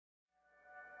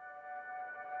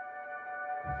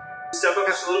Step up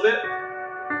just a little bit.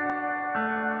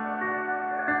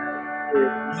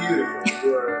 You're beautiful.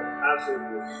 You're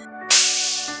absolutely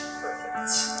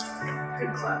perfect.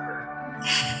 Good clapper.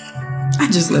 I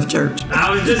just left church.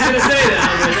 I was just going to say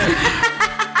that.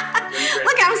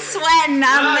 Look, I'm sweating.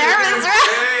 I'm nervous,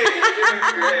 right?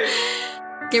 You're doing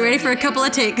great. Get ready for a couple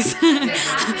of takes.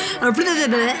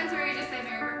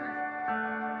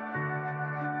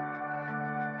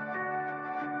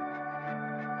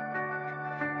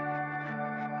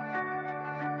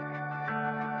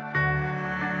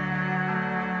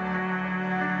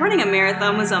 Running a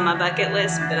marathon was on my bucket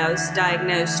list, but I was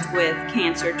diagnosed with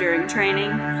cancer during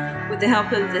training. With the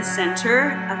help of this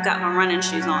center, I've got my running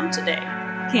shoes on today.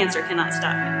 Cancer cannot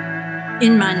stop me.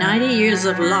 In my 90 years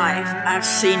of life, I've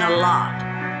seen a lot.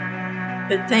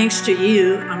 But thanks to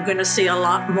you, I'm going to see a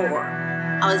lot more.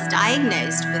 I was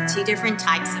diagnosed with 2 different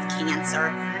types of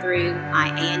cancer through my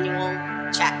annual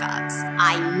checkups.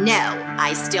 I know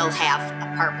I still have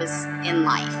a purpose in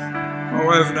life. My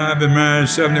wife and I have been married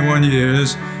 71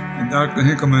 years, and Dr.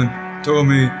 Hinkleman told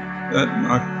me that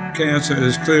my cancer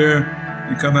is clear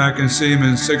and come back and see him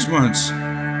in 6 months.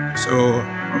 So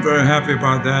I'm very happy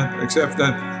about that, except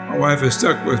that my wife is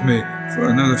stuck with me for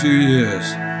another few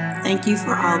years. Thank you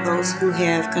for all those who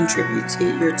have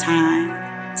contributed your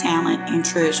time, talent, and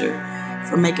treasure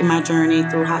for making my journey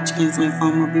through Hodgkin's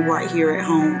lymphoma be right here at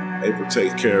home. April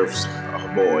takes care of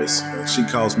her boys, and she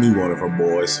calls me one of her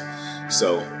boys.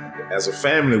 So as a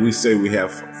family, we say we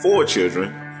have 4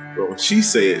 children, but when she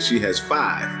said she has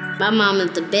 5. My mom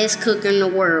is the best cook in the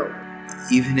world.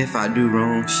 Even if I do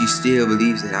wrong, she still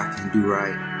believes that I can do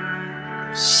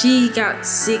right. She got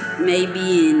sick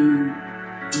maybe in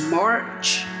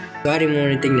March. I didn't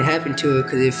want anything to happen to her,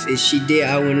 because if she did,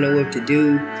 I wouldn't know what to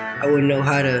do. I wouldn't know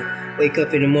how to wake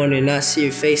up in the morning and not see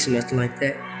her face or nothing like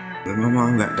that. When my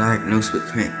mom got diagnosed with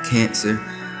cancer,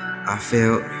 I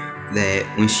felt that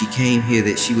when she came here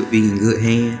that she would be in good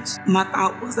hands. My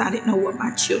thought was I didn't know what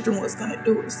my children was going to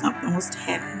do if something was to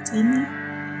happen to me.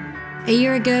 A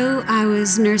year ago, I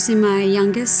was nursing my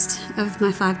youngest of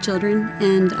my 5 children,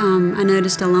 and I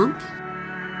noticed a lump.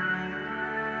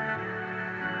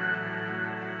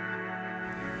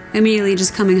 Immediately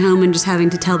just coming home and just having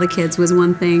to tell the kids was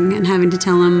one thing, and having to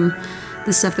tell them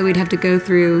the stuff that we'd have to go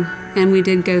through. And we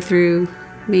did go through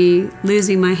me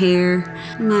losing my hair.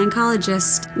 My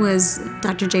oncologist was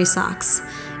Dr. Jay Sox,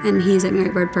 and he's at Mary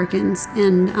Bird Perkins,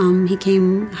 and he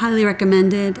came highly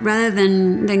recommended. Rather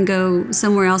than go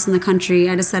somewhere else in the country,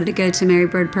 I decided to go to Mary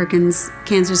Bird Perkins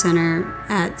Cancer Center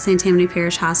at St. Tammany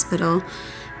Parish Hospital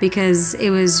because it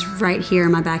was right here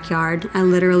in my backyard. I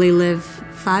literally live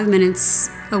 5 minutes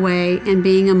away, and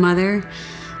being a mother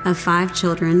of 5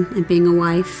 children and being a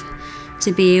wife,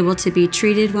 to be able to be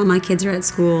treated while my kids are at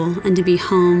school and to be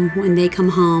home when they come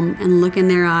home and look in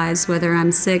their eyes, whether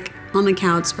I'm sick, on the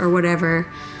couch, or whatever,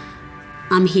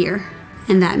 I'm here.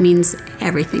 And that means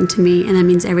everything to me, and that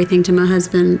means everything to my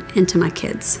husband and to my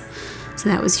kids. So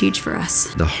that was huge for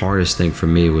us. The hardest thing for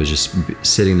me was just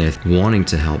sitting there wanting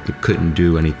to help, but couldn't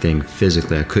do anything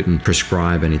physically. I couldn't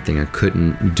prescribe anything. I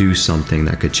couldn't do something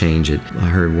that could change it. I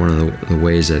heard one of the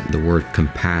ways that the word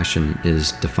compassion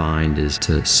is defined is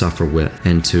to suffer with,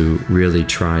 and to really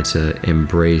try to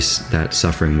embrace that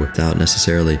suffering without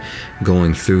necessarily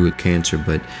going through cancer,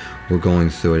 but we're going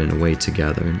through it in a way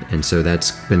together. And so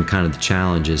that's been kind of the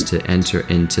challenge, is to enter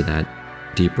into that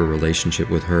deeper relationship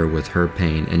with her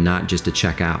pain, and not just to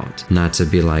check out, not to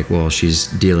be like, well, she's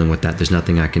dealing with that, there's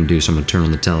nothing I can do, so I'm gonna turn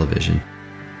on the television.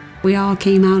 We all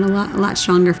came out a lot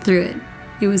stronger through it.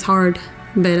 It was hard,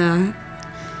 but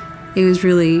it was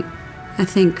really, I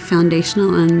think,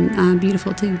 foundational and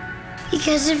beautiful too.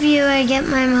 Because of you, I get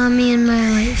my mommy in my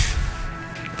life.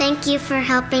 Thank you for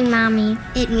helping Mommy.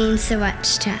 It means so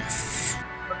much to us.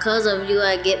 Because of you,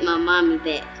 I get my mommy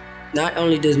back. Not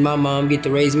only does my mom get to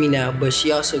raise me now, but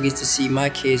she also gets to see my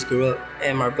kids grow up,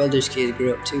 and my brother's kids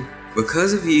grow up too.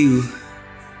 Because of you,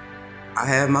 I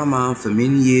have my mom for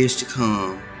many years to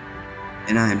come,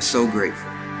 and I am so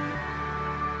grateful.